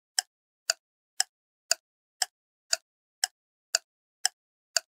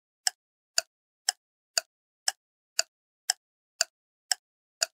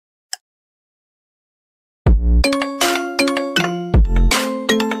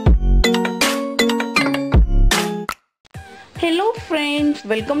friends,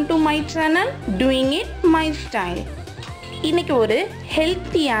 welcome to my channel Doing It My Style. இன்னைக்கு ஒரு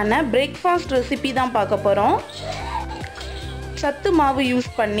ஹெல்த்தியான பிரேக்ஃபாஸ்ட் ரெசிபி தான் பார்க்க போறோம். சத்து மாவு யூஸ்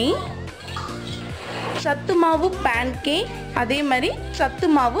பண்ணி சத்து மாவு pancake, அதே மாதிரி சத்து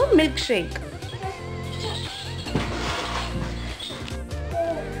மாவு milkshake.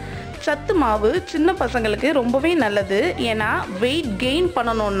 சத்து மாவு சின்ன பசங்களுக்கு ரொம்பவே நல்லது. ஏன்னா வெயிட் கெயின்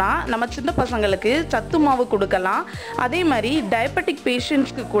பண்ணணும்னா நம்ம சின்ன பசங்களுக்கு சத்து மாவு கொடுக்கலாம். அதே மாதிரி டயபெட்டிக்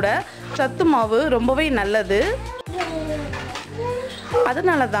பேஷண்ட்ஸ்க்கு கூட சத்து மாவு ரொம்பவே நல்லது.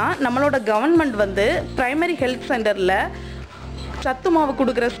 அதனால தான் நம்மளோட கவர்மெண்ட் வந்து பிரைமரி ஹெல்த் சென்டரில் சத்து மாவு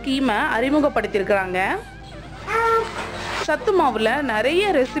கொடுக்குற ஸ்கீமை அறிமுகப்படுத்தியிருக்கிறாங்க. சத்து மாவில் நிறைய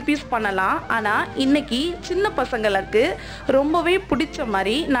ரெசிபிஸ் பண்ணலாம். ஆனால் இன்னைக்கு சின்ன பசங்களுக்கு ரொம்பவே பிடிச்ச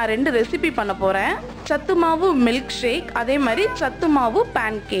மாதிரி நான் 2 ரெசிபி பண்ண போகிறேன். சத்து மாவு மில்க் ஷேக், அதே மாதிரி சத்து மாவு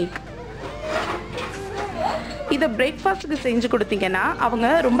பேன்கேக். இதை பிரேக்ஃபாஸ்ட்டுக்கு செஞ்சு கொடுத்தீங்கன்னா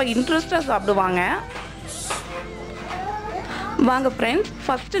அவங்க ரொம்ப இன்ட்ரெஸ்டாக சாப்பிடுவாங்க. வாங்க ஃப்ரெண்ட்ஸ்,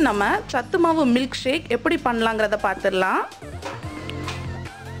 ஃபஸ்ட்டு நம்ம சத்து மாவு மில்க் ஷேக் எப்படி பண்ணலாங்கிறத பார்த்துடலாம்.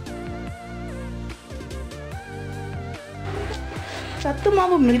 சத்து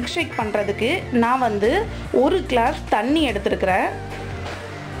மாவு மில்க் ஷேக் பண்ணுறதுக்கு நான் வந்து 1 கிளாஸ் தண்ணி எடுத்துருக்கிறேன்.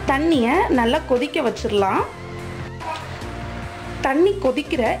 தண்ணியை நல்லா கொதிக்க வச்சிடலாம். தண்ணி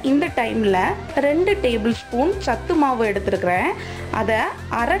கொதிக்கிற இந்த டைமில் 2 டேபிள் ஸ்பூன் சத்து மாவு எடுத்துருக்கிறேன். அதை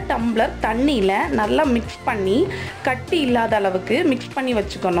அரை டம்ளர் தண்ணியில் நல்லா மிக்ஸ் பண்ணி கட்டி இல்லாத அளவுக்கு மிக்ஸ் பண்ணி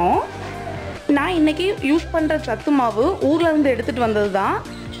வச்சுக்கணும். நான் இன்றைக்கி யூஸ் பண்ணுற சத்து மாவு ஊர்லேருந்து எடுத்துகிட்டு வந்தது தான்.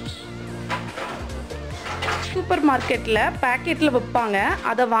 சூப்பர் மார்க்கெட்டில் பேக்கெட்டில் விற்பாங்க.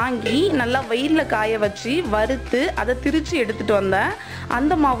 அதை வாங்கி நல்லா வெயிலில் காய வச்சு வறுத்து அதை திரித்து எடுத்துகிட்டு வந்தேன்.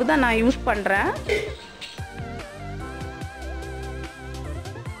 அந்த மாவு தான் நான் யூஸ் பண்ணுறேன்.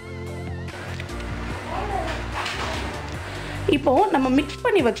 இப்போது நம்ம மிக்ஸ்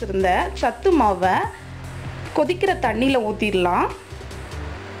பண்ணி வச்சுருந்த சத்து மாவை கொதிக்கிற தண்ணியில் ஊற்றிடலாம்.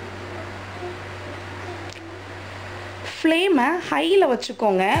 ஃப்ளேமை ஹையில்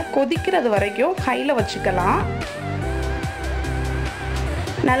வச்சுக்கோங்க. கொதிக்கிறது வரைக்கும் ஹையில் வச்சுக்கலாம்.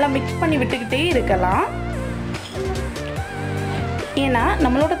 நல்லா மிக்ஸ் பண்ணி விட்டுக்கிட்டே இருக்கலாம். ஏன்னா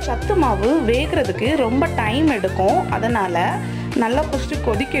நம்மளோட சத்து மாவு வேகிறதுக்கு ரொம்ப டைம் எடுக்கும். அதனால் நல்லா ஃபஸ்ட்டு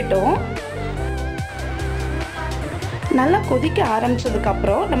கொதிக்கட்டும். நல்லா கொதிக்க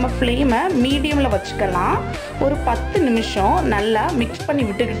ஆரம்பித்ததுக்கப்புறம் நம்ம ஃப்ளேமை மீடியமில் வச்சுக்கலாம். ஒரு 10 நிமிஷம் நல்லா மிக்ஸ் பண்ணி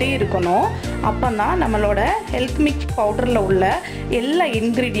விட்டுக்கிட்டே இருக்கணும். அப்போ தான் நம்மளோட ஹெல்த் மிக்ஸ் பவுடரில் உள்ள எல்லா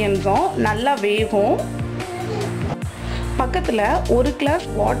இன்க்ரீடியன்ட்ஸும் நல்லா வேகும். பக்கத்தில் 1 கிளாஸ்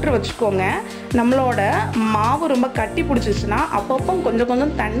வாட்டர் வச்சுக்கோங்க. நம்மளோட மாவு ரொம்ப கட்டி பிடிச்சிச்சுன்னா அப்பப்போ கொஞ்சம்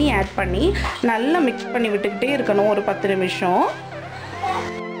கொஞ்சம் தண்ணி ஆட் பண்ணி நல்லா மிக்ஸ் பண்ணி விட்டுக்கிட்டே இருக்கணும் ஒரு 10 நிமிஷம்.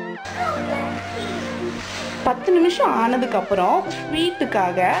 10 நிமிஷம் ஆனதுக்கப்புறம்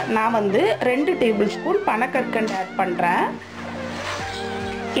ஸ்வீட்டுக்காக நான் வந்து 2 டேபிள் ஸ்பூன் பனக்கற்கண்டு ஆட் பண்ணுறேன்.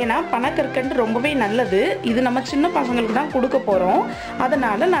 ஏன்னா பனக்கற்கண்டு ரொம்பவே நல்லது. இது நம்ம சின்ன பசங்களுக்கு தான் கொடுக்க போகிறோம்.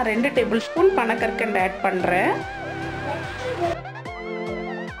 அதனால் நான் 2 டேபிள் ஸ்பூன் பனக்கற்கண்டு ஆட் பண்ணுறேன்.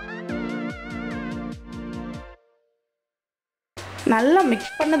 நல்லா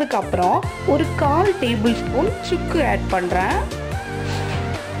மிக்ஸ் பண்ணதுக்கப்புறம் ஒரு 1/4 டேபிள் ஸ்பூன் சுக்கு ஆட் பண்ணுறேன்.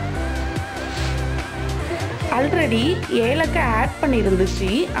 ஆல்ரெடி ஏலக்காய் ஆட் பண்ணியிருந்துச்சு.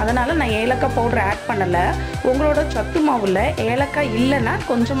 அதனால் நான் ஏலக்காய் பவுடர் ஆட் பண்ணலை. உங்களோட சத்து மாவில் ஏலக்காய் இல்லைன்னா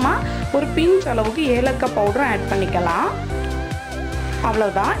கொஞ்சமாக ஒரு பிஞ்ச் அளவுக்கு ஏலக்காய் பவுடரும் ஆட் பண்ணிக்கலாம்.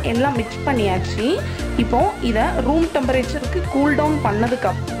 அவ்வளோதான், எல்லாம் மிக்ஸ் பண்ணியாச்சு. இப்போ இதை ரூம் டெம்பரேச்சருக்கு கூல் டவுன்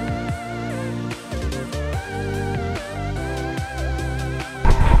பண்ணதுக்கப்புறம்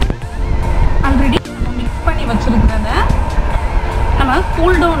ஆல்ரெடி நம்ம மிக்ஸ் பண்ணி வச்சுருக்கிறத நம்ம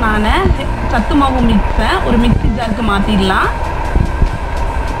கூல் டவுன் ஆன சத்து மாவு மிக்ஸை ஒரு மிக்ஸி ஜாருக்கு மாற்றிடலாம்.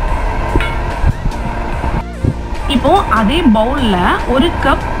 இப்போ அதே பவுலில் 1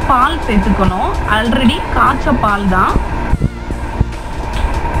 கப் பால் சேர்த்துக்கணும். ஆல்ரெடி காய்ச்ச பால் தான்.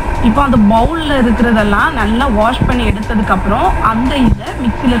 இப்போ அந்த பவுலில் இருக்கிறதெல்லாம் நல்லா வாஷ் பண்ணி எடுத்ததுக்கப்புறம் அந்த இதை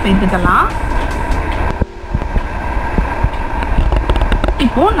மிக்ஸியில் சேர்த்துக்கலாம்.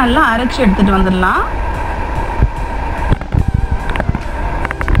 இப்போ நல்லா அரைச்சி எடுத்துகிட்டு வந்துடலாம்.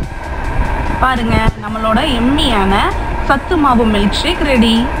 பாருங்க, நம்மளோட எம்மியான சத்து மாவு மில்க் ஷேக்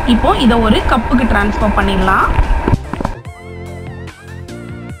ரெடி. இப்போ இதை ஒரு கப்புக்கு ட்ரான்ஸ்ஃபர் பண்ணிடலாம்.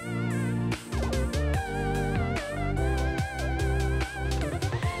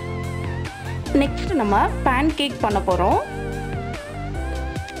 நெக்ஸ்ட் நம்ம பேன்கேக் பண்ண போகிறோம்.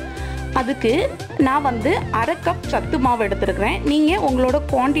 அதுக்கு நான் வந்து 1/2 கப் சத்து மாவு எடுத்துருக்கிறேன். நீங்கள் உங்களோட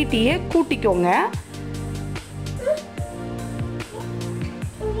குவான்டிட்டியை கூட்டிக்கோங்க.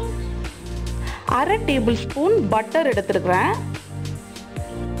 1/2 டேபிள் ஸ்பூன் பட்டர் எடுத்துருக்கிறேன்.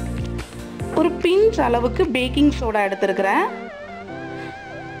 ஒரு பிஞ்ச் அளவுக்கு பேக்கிங் சோடா எடுத்துருக்கிறேன்,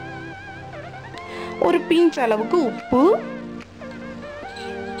 ஒரு பிஞ்ச் அளவுக்கு உப்பு.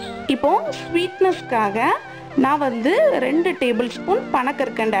 இப்போ ஸ்வீட்னஸ்க்காக நான் வந்து 2 டேபிள் ஸ்பூன்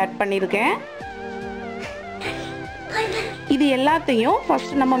பனக்கற்கண்டு ஆட் பண்ணியிருக்கேன். இது எல்லாத்தையும்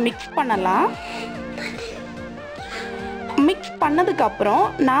ஃபர்ஸ்ட் நம்ம மிக்ஸ் பண்ணலாம். மிக்ஸ் பண்ணதுக்கப்புறம்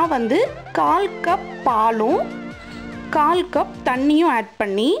நான் வந்து 1/4 கப் பாலும் 1/4 கப் தண்ணியும் ஆட்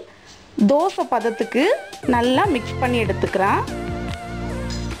பண்ணி தோசை பதத்துக்கு நல்லா மிக்ஸ் பண்ணி எடுத்துக்கிறேன்.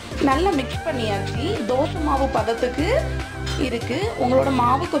 நல்லா மிக்ஸ் பண்ணியாச்சு. தோசை மாவு பதத்துக்கு இருக்கு. உங்களோட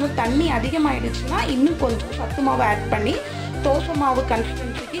மாவு கொஞ்சம் தண்ணி அதிகமாயிடுச்சுன்னா இன்னும் கொஞ்சம் சத்து மாவு ஆட் பண்ணி தோசை மாவு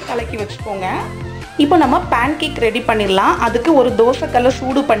கன்சிஸ்டன்சிக்கு கலக்கி வச்சுக்கோங்க. இப்போ நம்ம பேன்கேக் ரெடி பண்ணிடலாம். அதுக்கு ஒரு தோசைக்கல்லை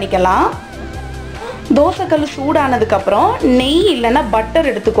சூடு பண்ணிக்கலாம். தோசைக்கல் சூடானதுக்கப்புறம் நெய் இல்லைன்னா பட்டர்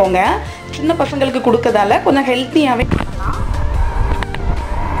எடுத்துக்கோங்க. சின்ன பசங்களுக்கு கொடுக்கறதால கொஞ்சம் ஹெல்த்தியாகவே பண்ணலாம்.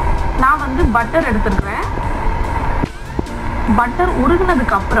 நான் வந்து பட்டர் எடுத்துருக்கிறேன். பட்டர்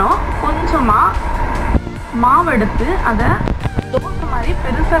உருகுனதுக்கப்புறம் கொஞ்சமாக மாவு எடுத்து அதை தோசை மாதிரி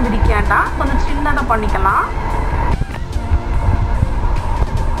பெருசாக விரிக்காட்டா கொஞ்சம் சின்னதாக பண்ணிக்கலாம்.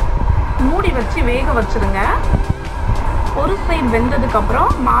 மூடி வச்சு வேக வச்சுருங்க. ஒரு சைடு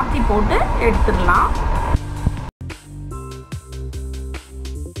வெந்ததுக்கப்புறம் மாற்றி போட்டு எடுத்துடலாம்.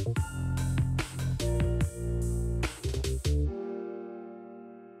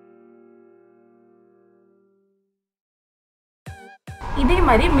 இதே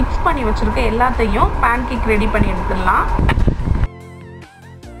மாதிரி மிக்ஸ் பண்ணி வச்சிருக்க எல்லாத்தையும் பேன்கேக் ரெடி பண்ணி எடுத்துடலாம்.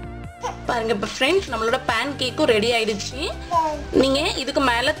 பாருங்க, இப்போ ஃப்ரெண்ட்ஸ் நம்மளோட பேன்கேக்கும் ரெடி ஆயிடுச்சு. நீங்கள் இதுக்கு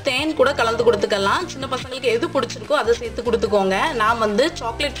மேலே தேன் கூட கலந்து கொடுத்துக்கலாம். சின்ன பசங்களுக்கு எது பிடிச்சிருக்கோ அதை சேர்த்து கொடுத்துக்கோங்க. நான் வந்து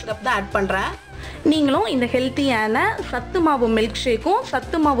சாக்லேட் சிரப் தான் ஆட் பண்ணுறேன். நீங்களும் இந்த ஹெல்த்தியான சத்து மாவு மில்க் ஷேக்கும்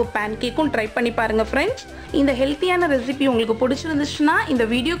சத்து மாவு பேன்கேக்கும் ட்ரை பண்ணி பாருங்கள் ஃப்ரெண்ட்ஸ். இந்த ஹெல்த்தியான ரெசிபி உங்களுக்கு பிடிச்சிருந்துச்சுன்னா இந்த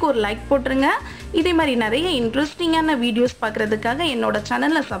வீடியோக்கு ஒரு லைக் போட்டுருங்க. இதே மாதிரி நிறைய இன்ட்ரெஸ்டிங்கான வீடியோஸ் பார்க்குறதுக்காக என்னோட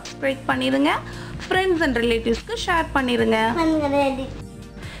சேனலை சப்ஸ்கிரைப் பண்ணிடுங்க. ஃப்ரெண்ட்ஸ் அண்ட் ரிலேட்டிவ்ஸ்க்கு ஷேர் பண்ணிடுங்க.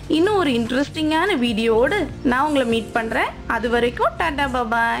 இன்னும் ஒரு இன்ட்ரெஸ்டிங்கான வீடியோவோடு நான் உங்களை மீட் பண்ணுறேன். அது வரைக்கும் டாடா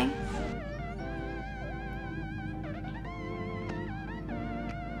பாய்.